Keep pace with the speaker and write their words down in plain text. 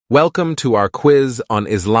Welcome to our quiz on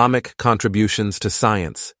Islamic contributions to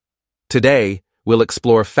science. Today, we'll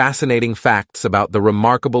explore fascinating facts about the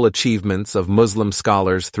remarkable achievements of Muslim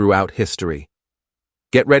scholars throughout history.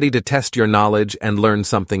 Get ready to test your knowledge and learn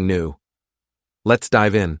something new. Let's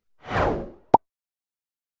dive in.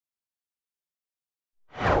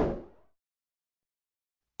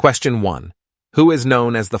 Question 1. Who is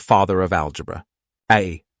known as the father of algebra?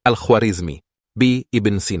 A. Al-Khwarizmi. B.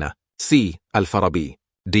 Ibn Sina. C. Al-Farabi.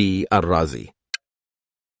 D. Al-Razi.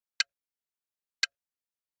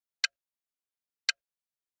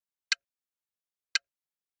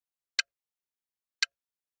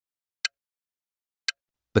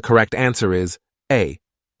 The correct answer is A.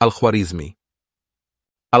 Al-Khwarizmi.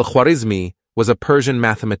 Al-Khwarizmi was a Persian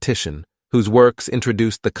mathematician whose works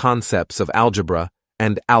introduced the concepts of algebra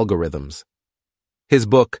and algorithms. His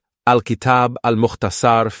book, Al-Kitab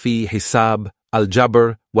al-Mukhtasar fi Hisab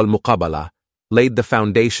al-Jabr wal-Muqabala, laid the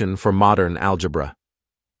foundation for modern algebra.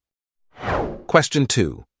 Question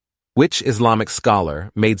 2. Which Islamic scholar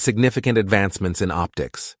made significant advancements in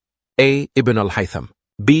optics? A. Ibn al-Haytham.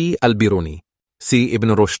 B. al-Biruni. C.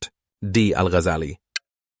 Ibn Rushd. D. al-Ghazali.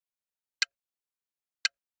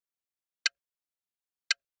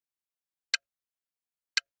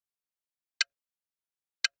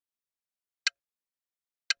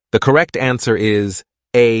 The correct answer is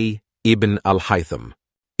A. Ibn al-Haytham.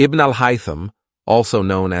 Ibn al-Haytham, also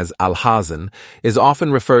known as Al-Hazan, is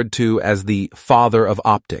often referred to as the father of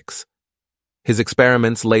optics. His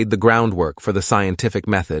experiments laid the groundwork for the scientific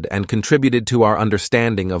method and contributed to our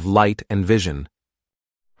understanding of light and vision.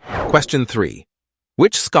 Question 3.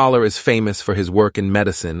 Which scholar is famous for his work in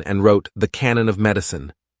medicine and wrote the Canon of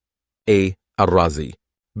Medicine? A. Al-Razi.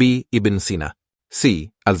 B. Ibn Sina.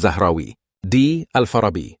 C. Al-Zahrawi. D.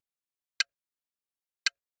 Al-Farabi.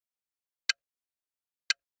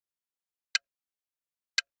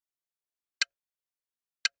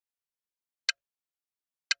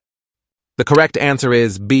 The correct answer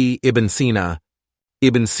is B. Ibn Sina.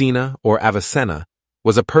 Ibn Sina, or Avicenna,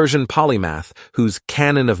 was a Persian polymath whose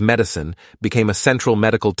Canon of Medicine became a central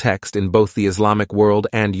medical text in both the Islamic world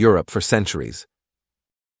and Europe for centuries.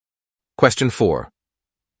 Question 4.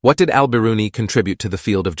 What did al-Biruni contribute to the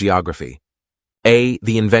field of geography? A.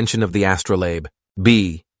 The invention of the astrolabe.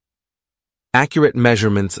 B. Accurate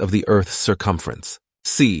measurements of the Earth's circumference.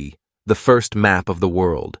 C. The first map of the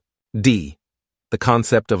world. D. The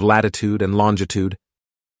concept of latitude and longitude.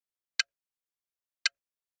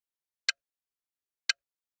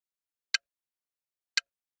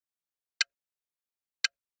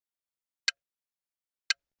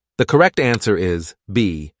 The correct answer is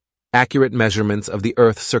B. Accurate measurements of the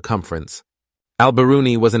Earth's circumference.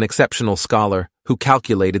 Al-Biruni was an exceptional scholar who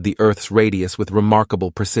calculated the Earth's radius with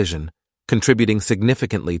remarkable precision, contributing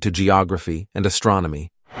significantly to geography and astronomy.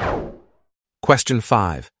 Question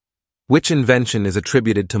 5. Which invention is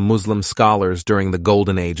attributed to Muslim scholars during the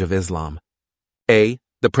Golden Age of Islam? A.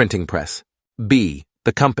 The printing press. B.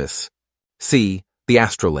 The compass. C. The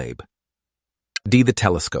astrolabe. D. The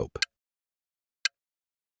telescope.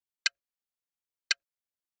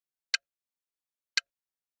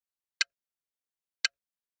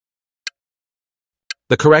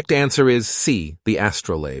 The correct answer is C. The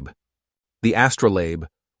astrolabe. The astrolabe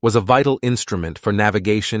was a vital instrument for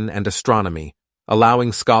navigation and astronomy,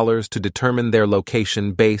 allowing scholars to determine their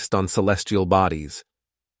location based on celestial bodies.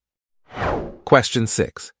 Question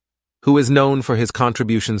 6. Who is known for his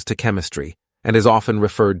contributions to chemistry and is often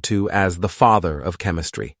referred to as the father of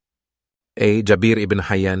chemistry? A. Jabir ibn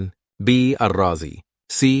Hayyan. B. Al-Razi.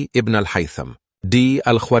 C. Ibn al-Haytham. D.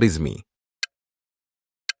 Al-Khwarizmi.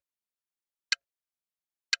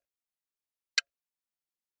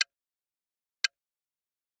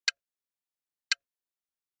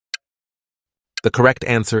 The correct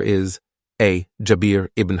answer is A. Jabir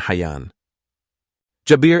ibn Hayyan.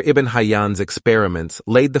 Jabir ibn Hayyan's experiments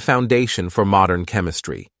laid the foundation for modern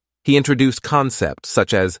chemistry. He introduced concepts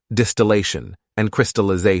such as distillation and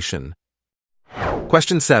crystallization.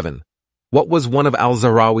 Question 7. What was one of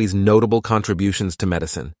al-Zahrawi's notable contributions to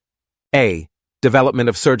medicine? A. Development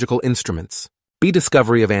of surgical instruments. B.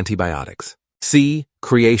 Discovery of antibiotics. C.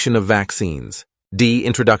 Creation of vaccines. D.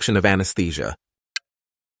 Introduction of anesthesia.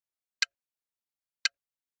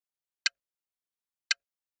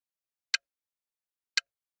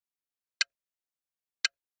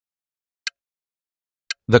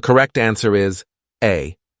 The correct answer is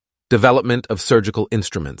A. Development of surgical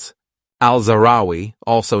instruments. Al-Zahrawi,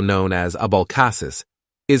 also known as Abul Qasis,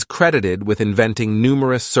 is credited with inventing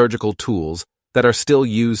numerous surgical tools that are still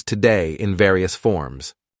used today in various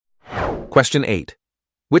forms. Question 8.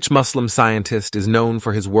 Which Muslim scientist is known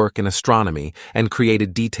for his work in astronomy and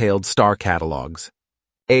created detailed star catalogs?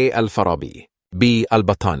 A. Al-Farabi, B.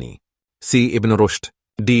 Al-Battani, C. Ibn Rushd,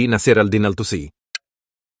 D. Nasir al-Din al-Tusi.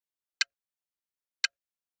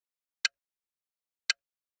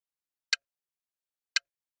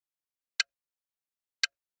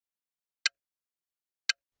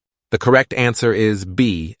 The correct answer is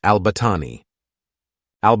B. Al-Battani.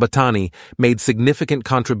 Al-Battani made significant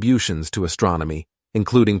contributions to astronomy,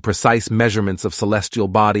 including precise measurements of celestial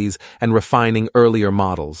bodies and refining earlier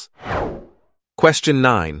models. Question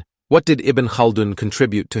 9. What did Ibn Khaldun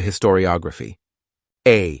contribute to historiography?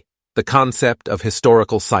 A. The concept of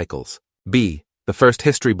historical cycles. B. The first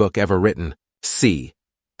history book ever written. C.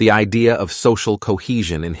 The idea of social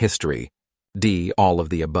cohesion in history. D. All of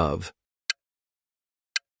the above.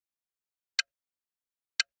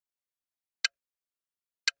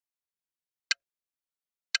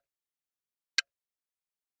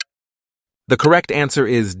 The correct answer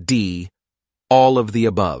is D. All of the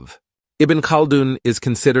above. Ibn Khaldun is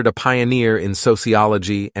considered a pioneer in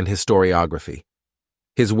sociology and historiography.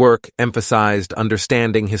 His work emphasized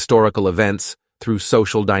understanding historical events through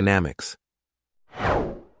social dynamics.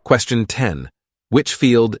 Question 10. Which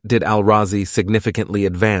field did Al-Razi significantly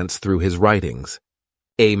advance through his writings?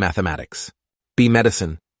 A. Mathematics, B.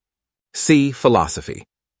 Medicine, C. Philosophy,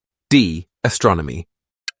 D. Astronomy.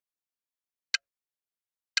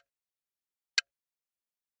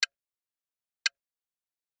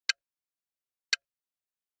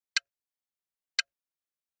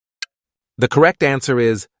 The correct answer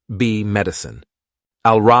is B. Medicine.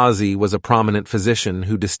 Al-Razi was a prominent physician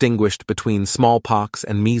who distinguished between smallpox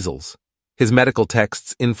and measles. His medical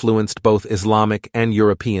texts influenced both Islamic and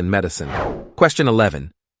European medicine. Question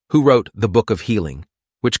 11. Who wrote The Book of Healing,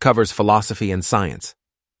 which covers philosophy and science?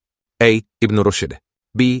 A. Ibn Rushd,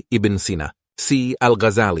 B. Ibn Sina, C.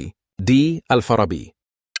 Al-Ghazali, D. Al-Farabi.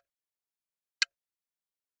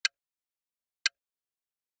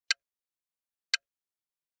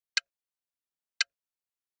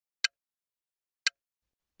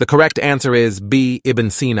 The correct answer is B. Ibn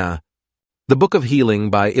Sina. The Book of Healing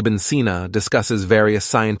by Ibn Sina discusses various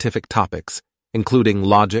scientific topics, including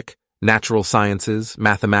logic, natural sciences,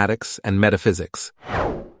 mathematics, and metaphysics.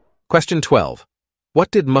 Question 12. What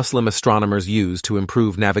did Muslim astronomers use to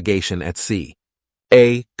improve navigation at sea?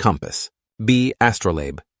 A. Compass, B.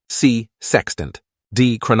 Astrolabe, C. Sextant,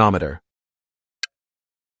 D. Chronometer.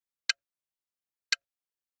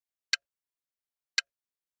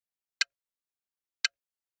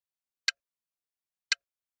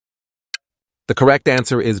 The correct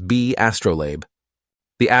answer is B. Astrolabe.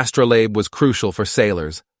 The astrolabe was crucial for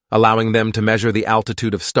sailors, allowing them to measure the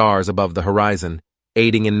altitude of stars above the horizon,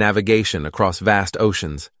 aiding in navigation across vast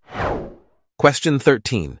oceans. Question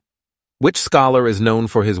 13. Which scholar is known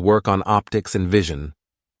for his work on optics and vision?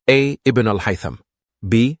 A. Ibn al-Haytham,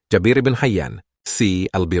 B. Jabir ibn Hayyan, C.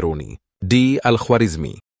 al-Biruni, D.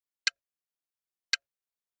 Al-Khwarizmi.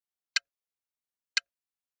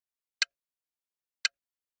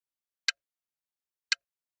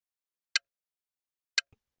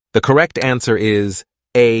 The correct answer is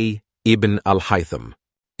A. Ibn al-Haytham.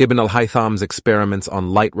 Ibn al-Haytham's experiments on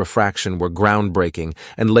light refraction were groundbreaking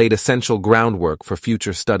and laid essential groundwork for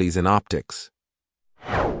future studies in optics.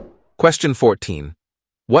 Question 14.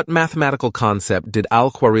 What mathematical concept did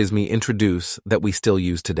Al-Khwarizmi introduce that we still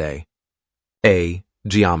use today? A.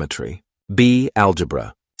 Geometry, B.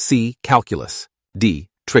 Algebra, C. Calculus, D.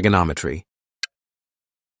 Trigonometry.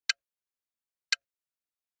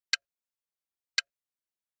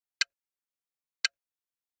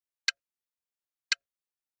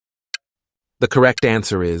 The correct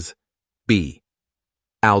answer is B.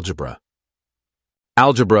 Algebra.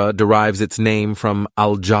 Algebra derives its name from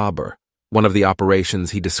al-Jabr, one of the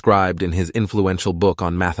operations he described in his influential book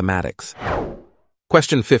on mathematics.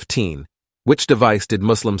 Question 15. Which device did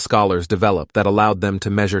Muslim scholars develop that allowed them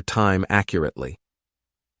to measure time accurately?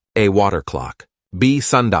 A. Water clock, B.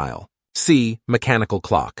 Sundial, C. Mechanical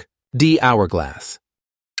clock, D. Hourglass.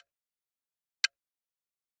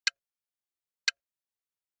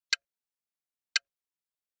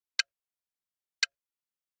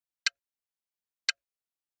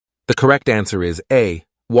 The correct answer is A.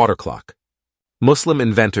 Water clock. Muslim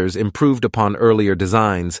inventors improved upon earlier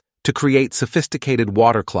designs to create sophisticated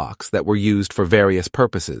water clocks that were used for various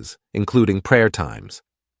purposes, including prayer times.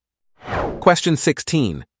 Question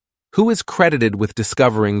 16. Who is credited with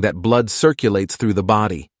discovering that blood circulates through the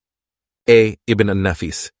body? A. Ibn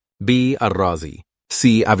al-Nafis, B. Al-Razi,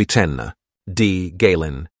 C. Avicenna, D.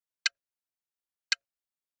 Galen.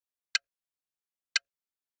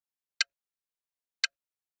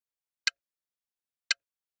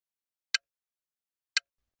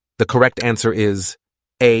 The correct answer is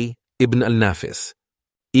A. Ibn al-Nafis.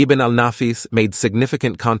 Ibn al-Nafis made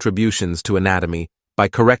significant contributions to anatomy by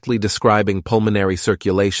correctly describing pulmonary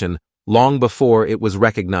circulation long before it was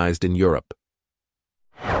recognized in Europe.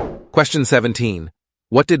 Question 17.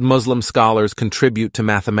 What did Muslim scholars contribute to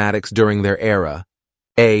mathematics during their era?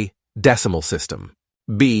 A. Decimal system.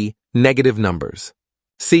 B. Negative numbers.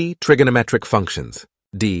 C. Trigonometric functions.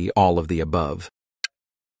 D. All of the above.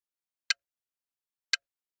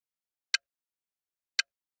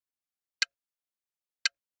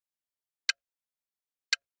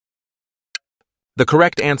 The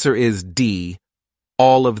correct answer is D.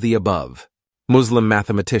 All of the above. Muslim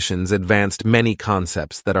mathematicians advanced many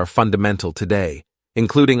concepts that are fundamental today,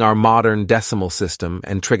 including our modern decimal system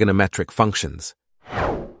and trigonometric functions.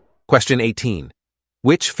 Question 18.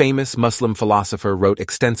 Which famous Muslim philosopher wrote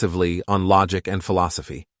extensively on logic and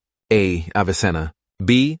philosophy? A. Avicenna.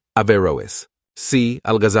 B. Averroes. C.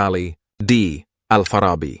 Al-Ghazali. D.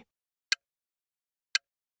 Al-Farabi.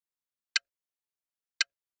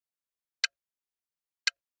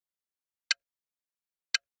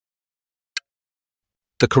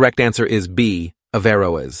 The correct answer is B.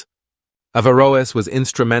 Averroes. Averroes was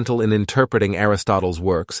instrumental in interpreting Aristotle's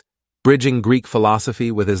works, bridging Greek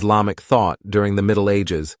philosophy with Islamic thought during the Middle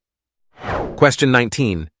Ages. Question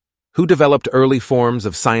 19. Who developed early forms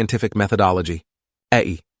of scientific methodology?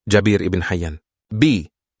 A. Jabir ibn Hayyan.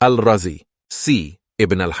 B. Al-Razi. C.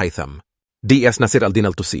 Ibn al-Haytham. D. S. Nasir al-Din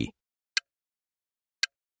al-Tusi.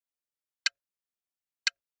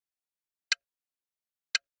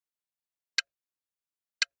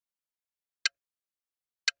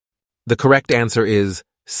 The correct answer is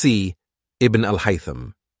C. Ibn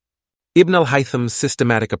al-Haytham. Ibn al-Haytham's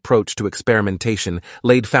systematic approach to experimentation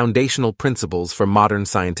laid foundational principles for modern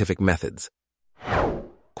scientific methods.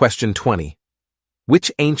 Question 20.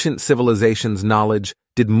 Which ancient civilization's knowledge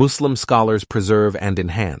did Muslim scholars preserve and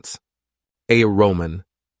enhance? A. Roman.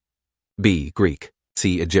 B. Greek.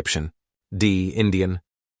 C. Egyptian. D. Indian.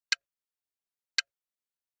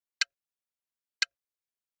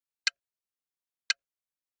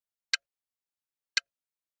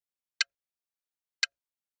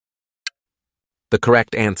 The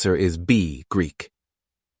correct answer is B. Greek.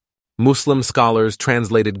 Muslim scholars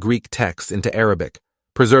translated Greek texts into Arabic,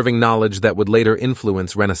 preserving knowledge that would later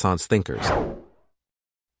influence Renaissance thinkers.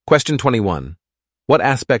 Question 21. What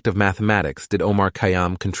aspect of mathematics did Omar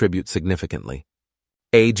Khayyam contribute significantly?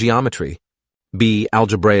 A. Geometry. B.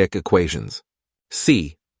 Algebraic equations.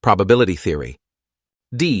 C. Probability theory.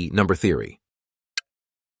 D. Number theory.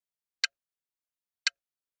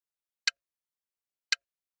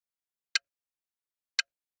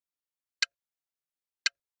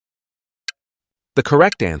 The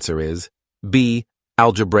correct answer is B.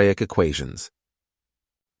 Algebraic equations.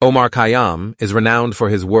 Omar Khayyam is renowned for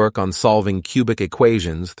his work on solving cubic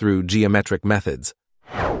equations through geometric methods.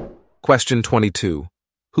 Question 22.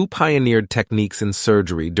 Who pioneered techniques in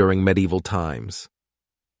surgery during medieval times?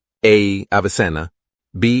 A. Avicenna.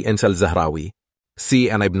 B. al-Zahrawi. C.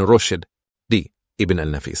 Ibn Rushd. D. Ibn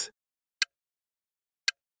al-Nafis.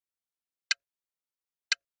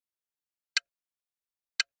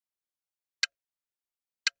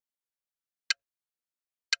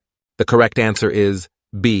 The correct answer is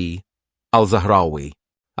B. Al-Zahrawi.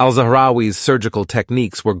 Al-Zahrawi's surgical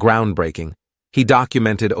techniques were groundbreaking. He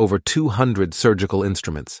documented over 200 surgical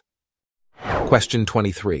instruments. Question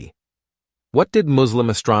 23. What did Muslim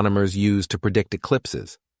astronomers use to predict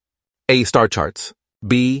eclipses? A. Star charts.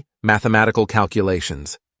 B. Mathematical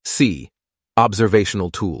calculations. C. Observational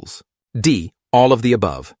tools. D. All of the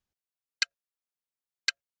above.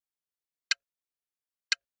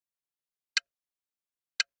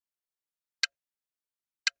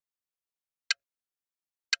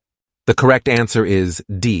 The correct answer is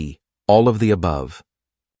D. All of the above.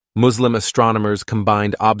 Muslim astronomers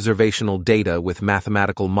combined observational data with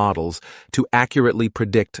mathematical models to accurately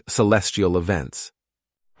predict celestial events.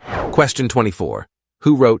 Question 24.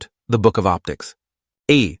 Who wrote the Book of Optics?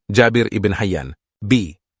 A. Jabir ibn Hayyan.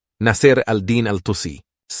 B. Nasir al-Din al-Tusi.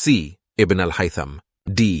 C. Ibn al-Haytham.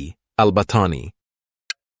 D. al-Batani.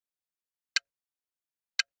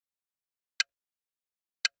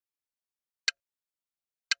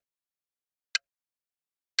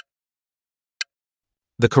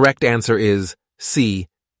 The correct answer is C.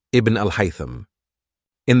 Ibn al-Haytham.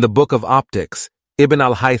 In the Book of Optics, Ibn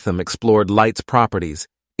al-Haytham explored light's properties,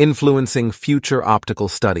 influencing future optical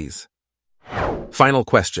studies. Final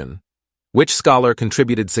question. Which scholar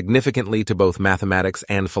contributed significantly to both mathematics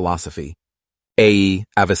and philosophy? A.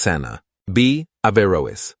 Avicenna. B.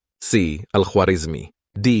 Averroes. C. Al-Khwarizmi.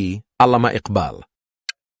 D. Allama Iqbal.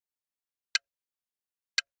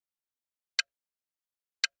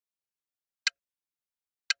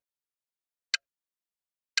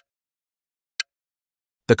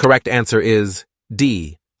 The correct answer is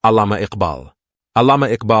D. Allama Iqbal.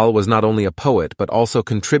 Allama Iqbal was not only a poet but also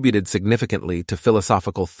contributed significantly to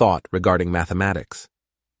philosophical thought regarding mathematics.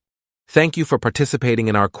 Thank you for participating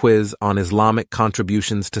in our quiz on Islamic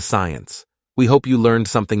contributions to science. We hope you learned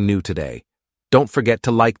something new today. Don't forget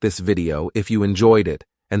to like this video if you enjoyed it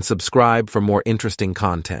and subscribe for more interesting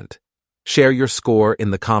content. Share your score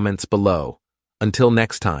in the comments below. Until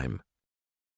next time.